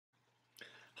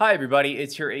Hi everybody,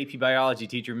 it's your AP Biology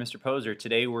teacher, Mr. Poser.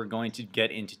 Today we're going to get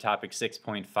into topic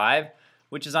 6.5,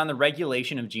 which is on the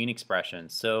regulation of gene expression.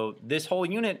 So this whole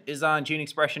unit is on gene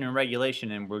expression and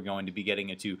regulation, and we're going to be getting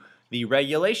into the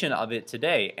regulation of it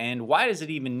today. And why does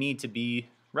it even need to be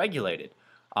regulated?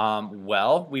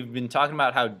 Well, we've been talking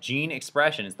about how gene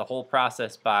expression is the whole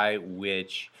process by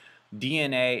which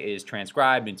DNA is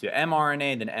transcribed into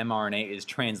mRNA, then mRNA is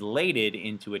translated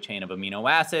into a chain of amino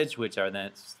acids, which are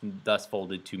then thus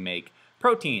folded to make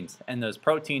proteins. And those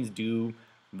proteins do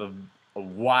a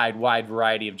wide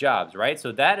variety of jobs, right?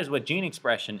 So that is what gene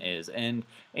expression is, and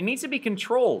it needs to be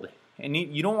controlled. And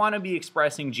you don't want to be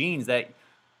expressing genes that,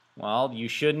 well, you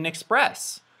shouldn't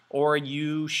express, or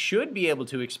you should be able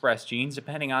to express genes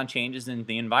depending on changes in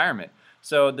the environment.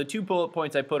 So the two bullet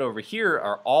points I put over here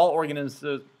are all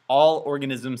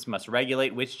organisms must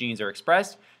regulate which genes are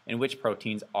expressed and which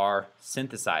proteins are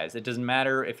synthesized. It doesn't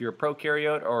matter if you're a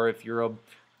prokaryote or if you're a,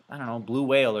 I don't know, blue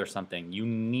whale or something. You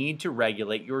need to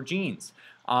regulate your genes.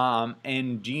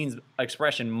 And genes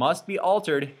expression must be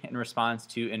altered in response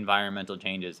to environmental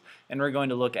changes. And we're going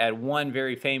to look at one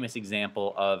very famous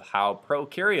example of how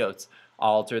prokaryotes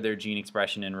alter their gene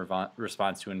expression in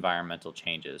response to environmental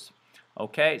changes.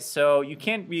 Okay, so you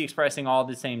can't be expressing all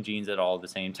the same genes at all the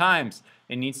same times.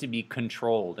 It needs to be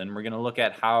controlled, and we're going to look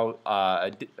at how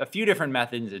a few different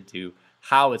methods into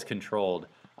how it's controlled.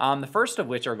 The first of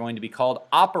which are going to be called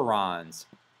operons,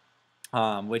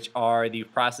 which are the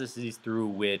processes through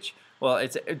which, well,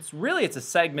 it's a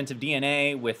segment of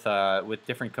DNA with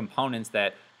different components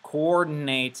that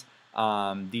coordinate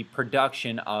the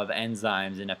production of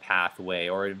enzymes in a pathway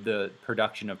or the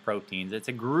production of proteins. It's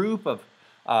a group of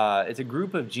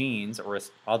genes, or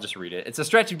I'll just read it. It's a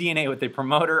stretch of DNA with a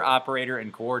promoter, operator,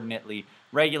 and coordinately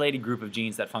regulated group of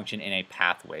genes that function in a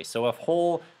pathway. So a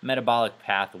whole metabolic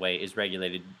pathway is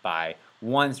regulated by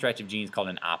one stretch of genes called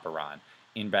an operon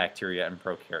in bacteria and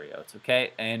prokaryotes,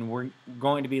 okay? And we're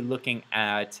going to be looking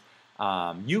at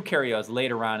eukaryotes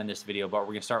later on in this video, but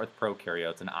we're going to start with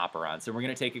prokaryotes and operons. So we're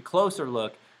going to take a closer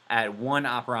look at one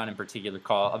operon in particular,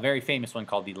 called a very famous one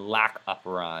called the lac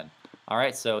operon. All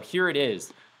right, so here it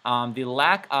is. The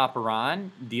lac operon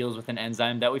deals with an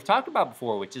enzyme that we've talked about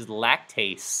before, which is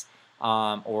lactase,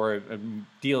 or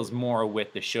deals more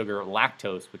with the sugar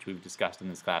lactose, which we've discussed in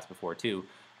this class before too.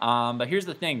 But here's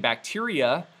the thing.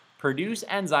 Bacteria produce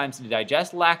enzymes to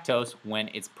digest lactose when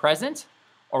it's present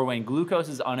or when glucose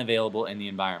is unavailable in the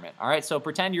environment. All right, so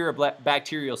pretend you're a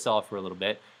bacterial cell for a little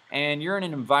bit, and you're in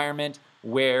an environment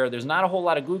where there's not a whole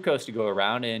lot of glucose to go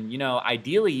around, and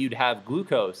ideally you'd have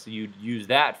glucose. You'd use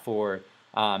that for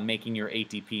making your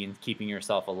ATP and keeping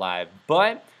yourself alive.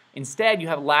 But instead you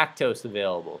have lactose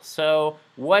available. So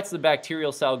what's the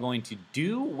bacterial cell going to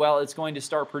do? Well, it's going to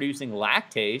start producing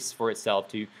lactase for itself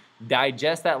to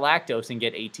digest that lactose and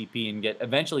get ATP and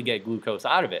eventually get glucose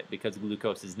out of it, because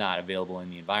glucose is not available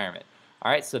in the environment.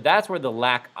 All right, so that's where the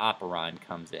lac operon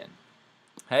comes in.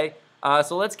 Okay.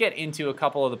 So let's get into a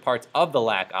couple of the parts of the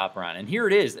lac operon. And here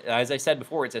it is. As I said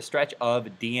before, it's a stretch of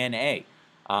DNA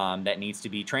that needs to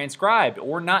be transcribed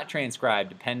or not transcribed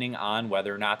depending on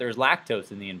whether or not there's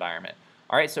lactose in the environment.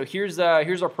 All right, so here's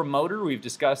our promoter. We've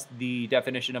discussed the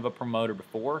definition of a promoter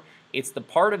before. It's the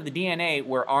part of the DNA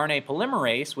where RNA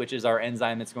polymerase, which is our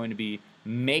enzyme that's going to be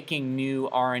making new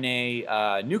RNA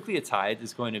nucleotides,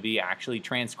 is going to be actually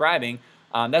transcribing.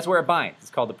 That's where it binds. It's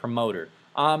called the promoter.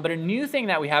 But a new thing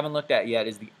that we haven't looked at yet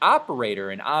is the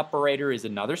operator. An operator is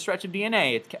another stretch of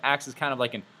DNA. It acts as kind of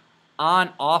like an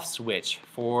on-off switch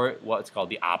for what's called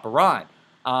the operon.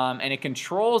 And it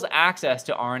controls access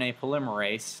to RNA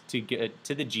polymerase to get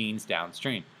to the genes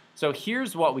downstream. So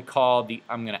here's what we call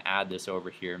I'm going to add this over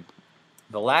here.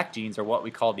 The lac genes are what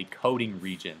we call the coding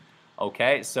region.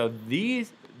 Okay, so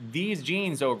these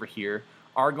genes over here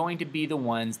are going to be the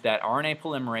ones that RNA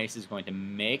polymerase is going to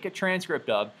make a transcript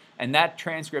of, and that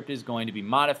transcript is going to be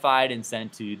modified and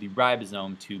sent to the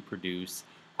ribosome to produce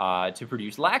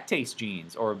lactase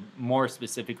genes, or more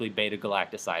specifically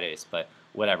beta-galactosidase, but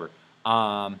whatever.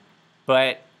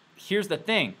 But here's the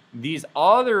thing. These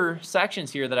other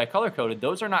sections here that I color-coded,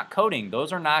 those are not coding.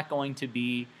 Those are not going to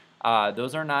be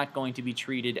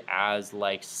treated as,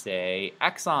 like, say,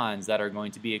 exons that are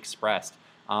going to be expressed.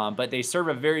 But they serve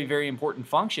a very important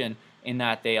function in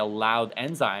that they allow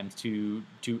enzymes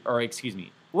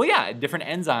different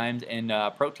enzymes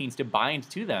and proteins to bind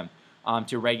to them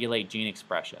to regulate gene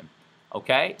expression.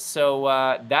 Okay,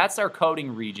 so that's our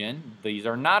coding region. These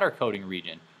are not our coding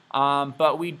region.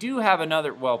 But we do have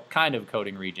another, well, kind of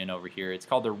coding region over here. It's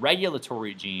called the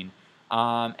regulatory gene.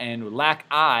 And lac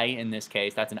I, in this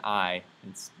case, that's an I.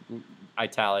 It's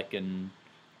italic and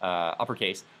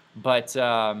uppercase. But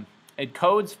it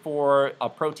codes for a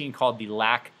protein called the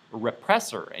lac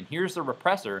repressor. And here's the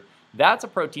repressor. That's a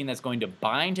protein that's going to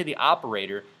bind to the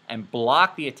operator and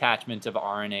block the attachment of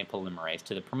RNA polymerase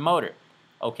to the promoter.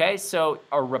 Okay, so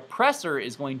a repressor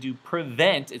is going to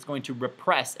prevent, it's going to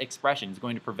repress expression. It's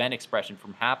going to prevent expression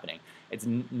from happening. It's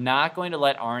not going to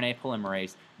let RNA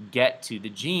polymerase get to the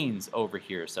genes over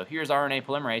here. So here's RNA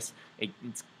polymerase. It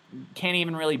can't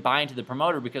even really bind to the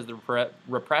promoter because the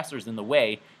repressor is in the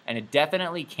way, and it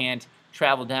definitely can't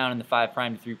travel down in the 5'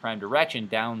 to 3' direction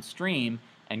downstream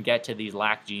and get to these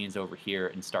lac genes over here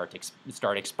and start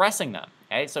expressing them.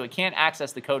 Okay, so it can't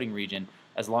access the coding region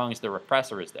as long as the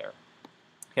repressor is there.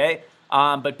 Okay,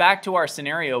 but back to our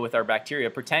scenario with our bacteria.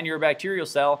 Pretend you're a bacterial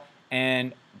cell,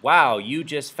 and wow, you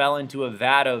just fell into a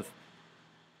vat of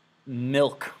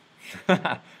milk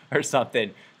or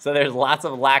something. So there's lots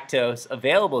of lactose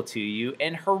available to you,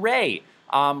 and hooray!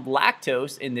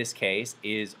 Lactose in this case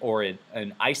is, or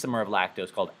an isomer of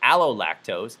lactose called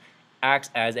allolactose, acts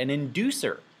as an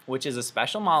inducer, which is a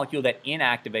special molecule that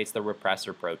inactivates the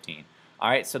repressor protein. All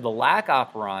right, so the lac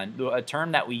operon, a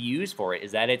term that we use for it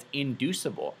is that it's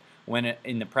inducible. When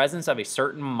in the presence of a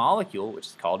certain molecule, which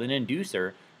is called an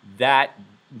inducer, that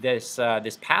this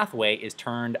pathway is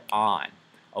turned on.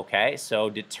 Okay,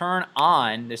 so to turn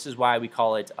on, this is why we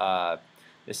call it.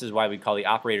 This is why we call the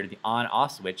operator the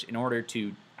on-off switch. In order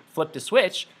to flip the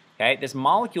switch, okay, this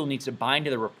molecule needs to bind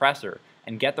to the repressor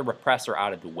and get the repressor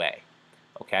out of the way.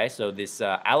 Okay, so this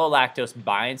allolactose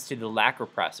binds to the lac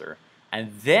repressor.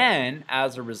 And then,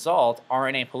 as a result,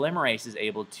 RNA polymerase is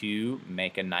able to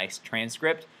make a nice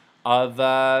transcript of,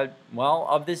 well,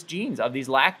 of these genes, of these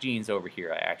lac genes over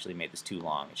here. I actually made this too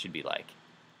long. It should be like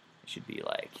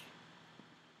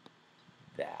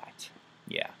that.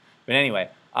 Yeah. But anyway,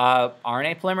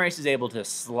 RNA polymerase is able to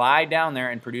slide down there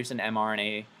and produce an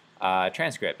mRNA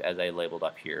transcript, as I labeled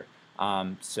up here.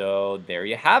 So there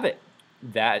you have it.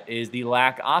 That is the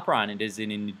lac operon. It is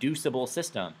an inducible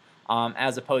system.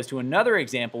 As opposed to another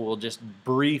example we'll just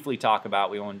briefly talk about,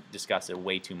 we won't discuss it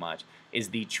way too much, is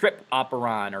the trip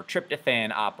operon or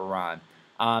tryptophan operon.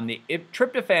 The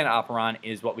tryptophan operon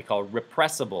is what we call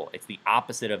repressible. It's the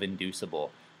opposite of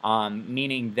inducible,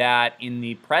 meaning that in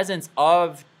the presence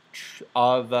of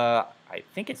I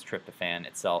think it's tryptophan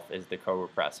itself is the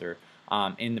co-repressor.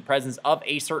 In the presence of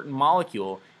a certain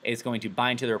molecule, it's going to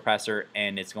bind to the repressor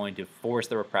and it's going to force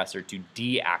the repressor to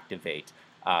deactivate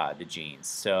the genes.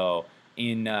 So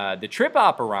in the trip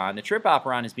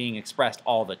operon is being expressed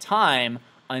all the time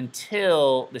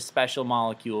until the special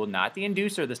molecule, not the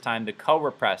inducer this time, the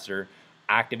co-repressor,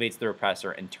 activates the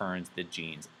repressor and turns the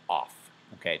genes off.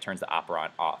 Okay, it turns the operon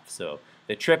off. So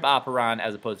the trip operon,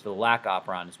 as opposed to the lac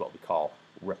operon, is what we call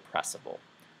repressible.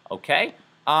 Okay,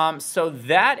 so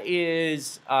that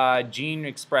is gene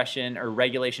expression or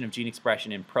regulation of gene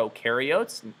expression in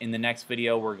prokaryotes. In the next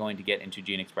video, we're going to get into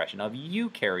gene expression of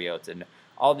eukaryotes and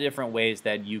all the different ways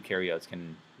that eukaryotes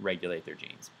can regulate their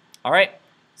genes. All right,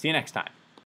 see you next time.